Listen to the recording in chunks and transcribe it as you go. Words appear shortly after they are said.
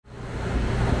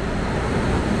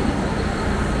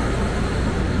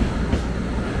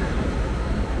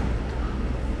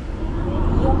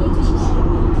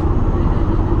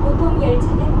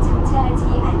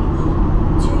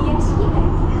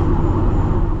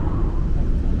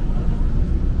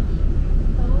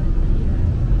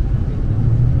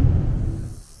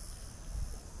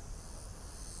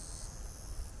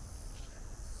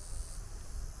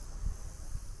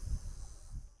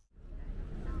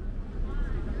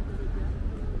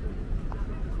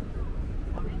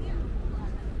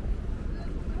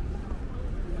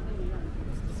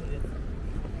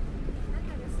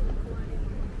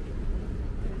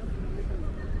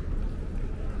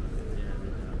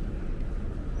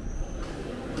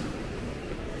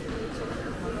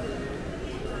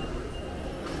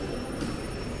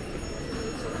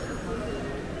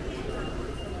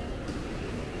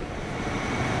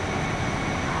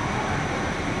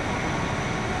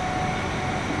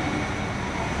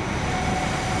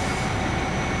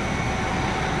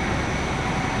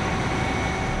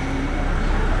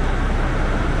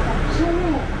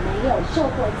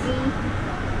货机，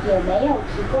也没有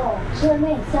提供车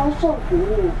内销售服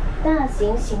务。大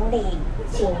型行李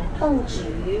请放置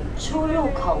于出入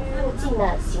口附近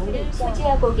的行李箱。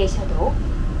소지하고 계셔도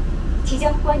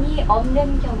지정권이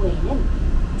없는 경우에는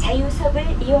자유석을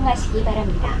이용하시기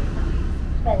바랍니다.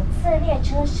 本次列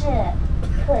车是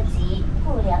特急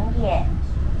不良野，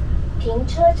停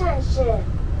车站是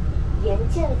岩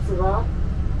见泽、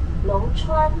龙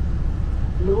川、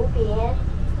芦别，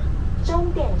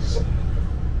终点是。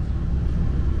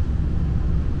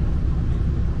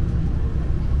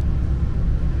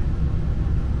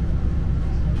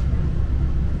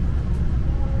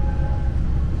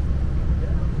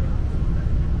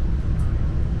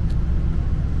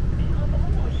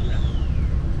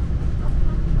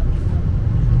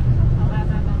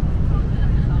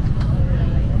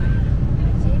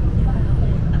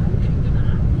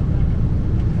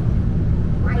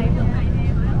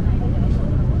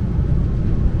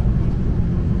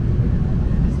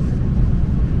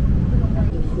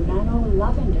Furano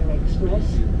Lavender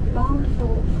Express bound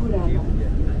for Furano.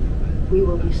 We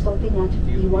will be stopping at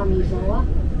Iwamizawa,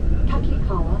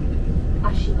 Takikawa,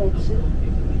 Ashibetsu,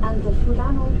 and the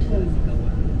Furano terminal.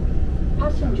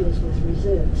 Passengers with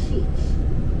reserved seats,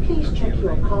 please check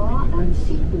your car and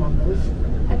seat numbers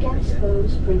against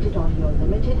those printed on your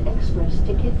limited express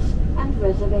tickets and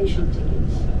reservation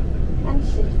tickets, and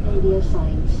sit in the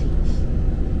assigned seats.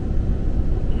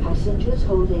 Passengers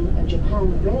holding a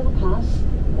Japan Rail Pass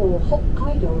or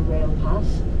Hokkaido Rail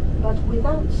Pass but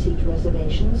without seat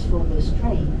reservations for this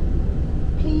train,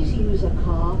 please use a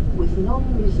car with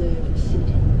non-reserved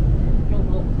seating. 今日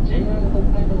も JR 北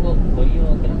海道をご利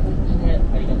用くださいまして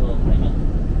ありがとうございます。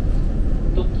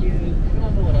特急富良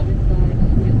野ラベンダーエク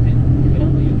スプレス富良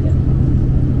野行きです。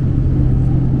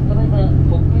ただいま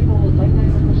北海道最大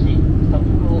の都市札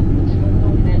幌一番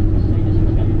通りで発車いたし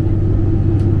ました。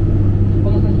こ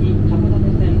の先函館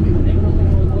線、根室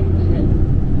線を通りまして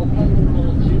北海道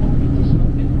の中央に位置しま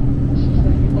す自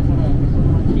然豊かなそ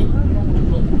の町富良野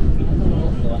と港の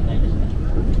ご案内でした。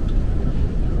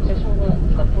車掌は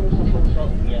札幌車掌所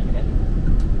宮城です。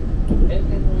沿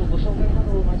線のご紹介な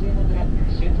どを交えながら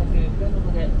終着富良野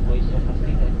までご一緒させ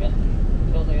ていただきます。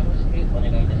どうぞ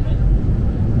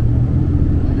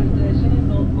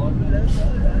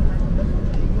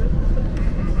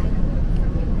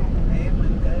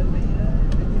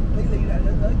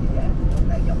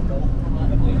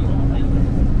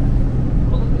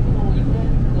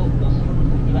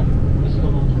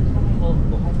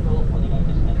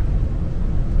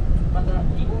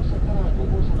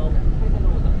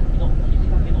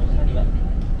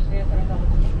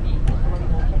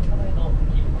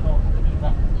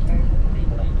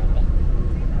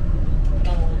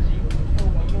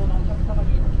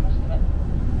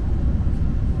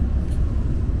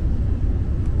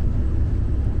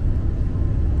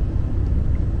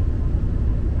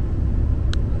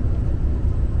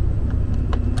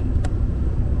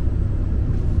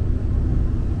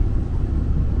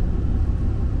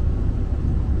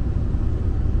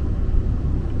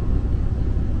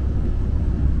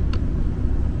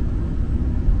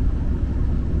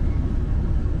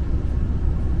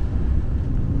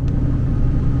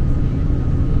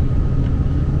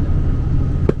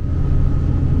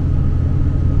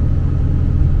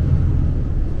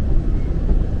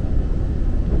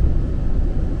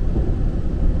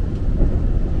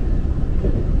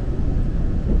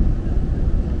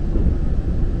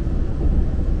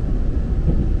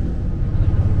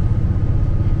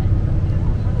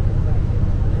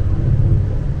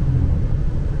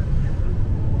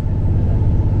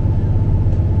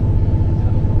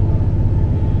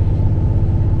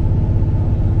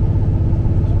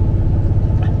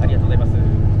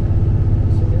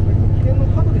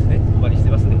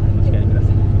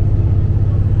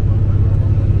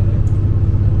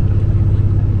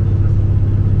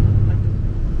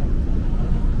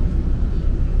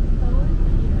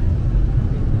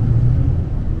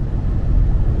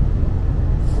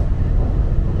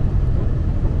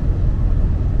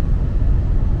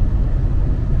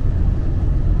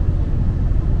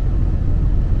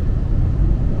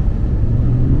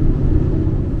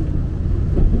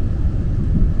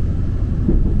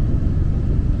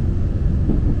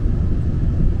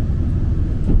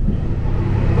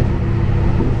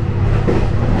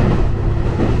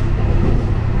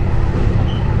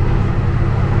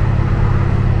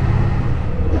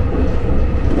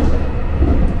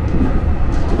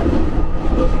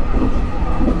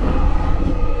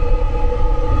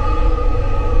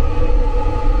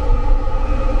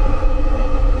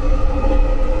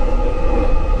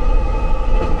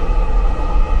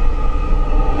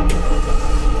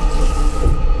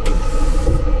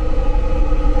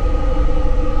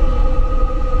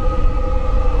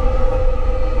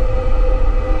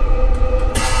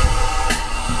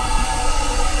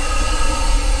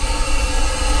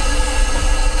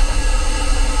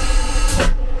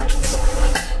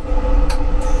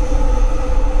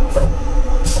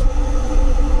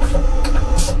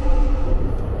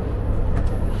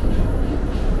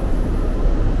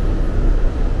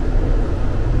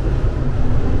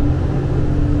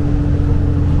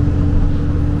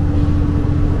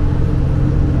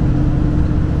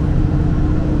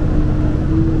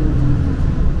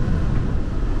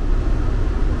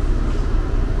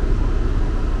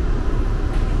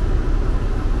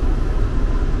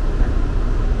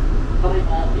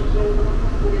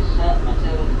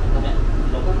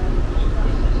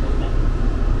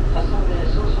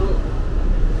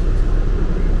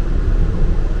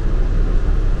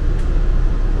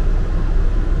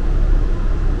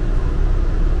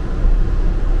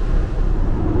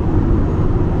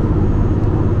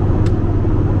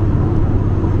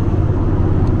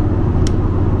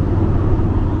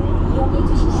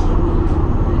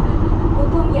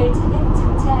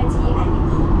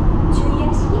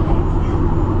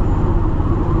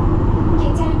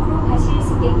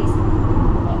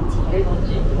の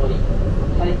地域降り、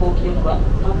最高気温は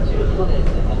32度で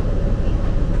ございます。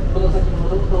この先も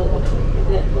どうぞお気をつけ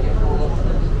てご旅行をお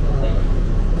楽しみください。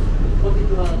本日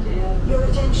は JR Your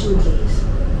attention, please.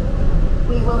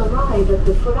 We will arrive at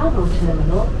the Furano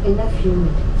terminal in a few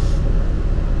minutes.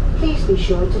 Please be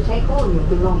sure to take all your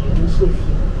belongings with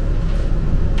you.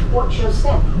 Watch your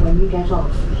step when you get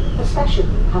off,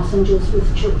 especially passengers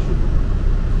with children.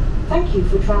 Thank you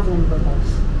for traveling with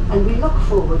us, and we look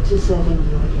forward to serving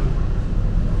you again.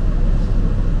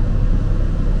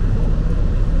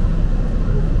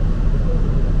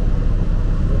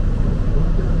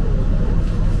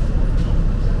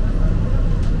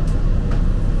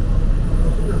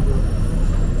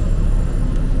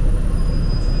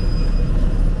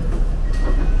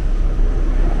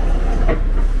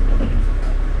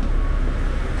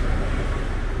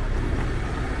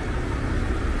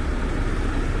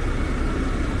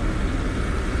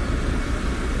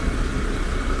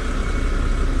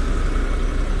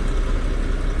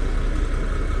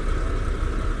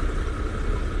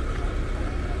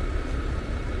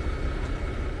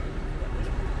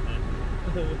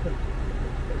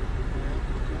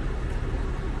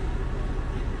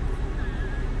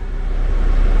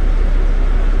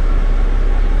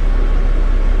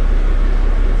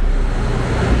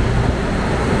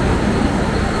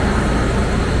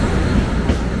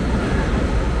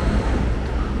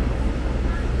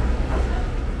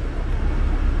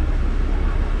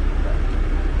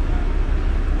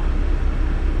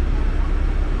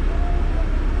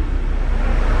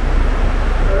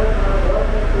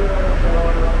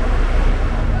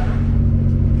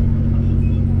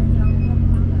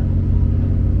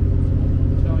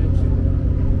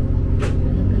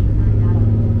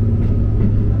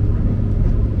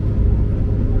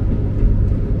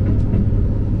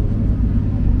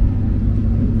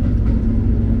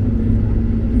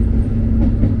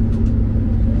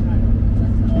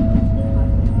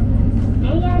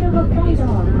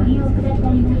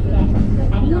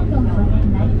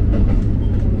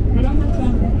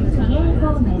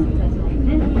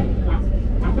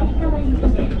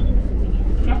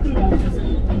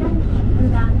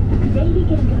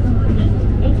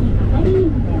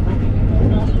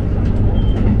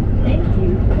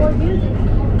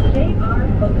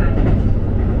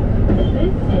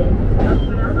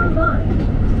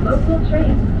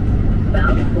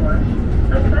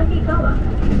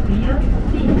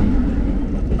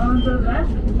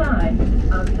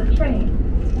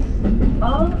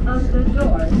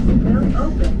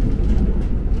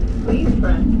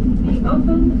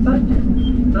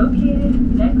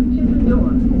 Located next to the door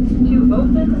to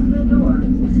open the door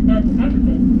and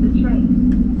exit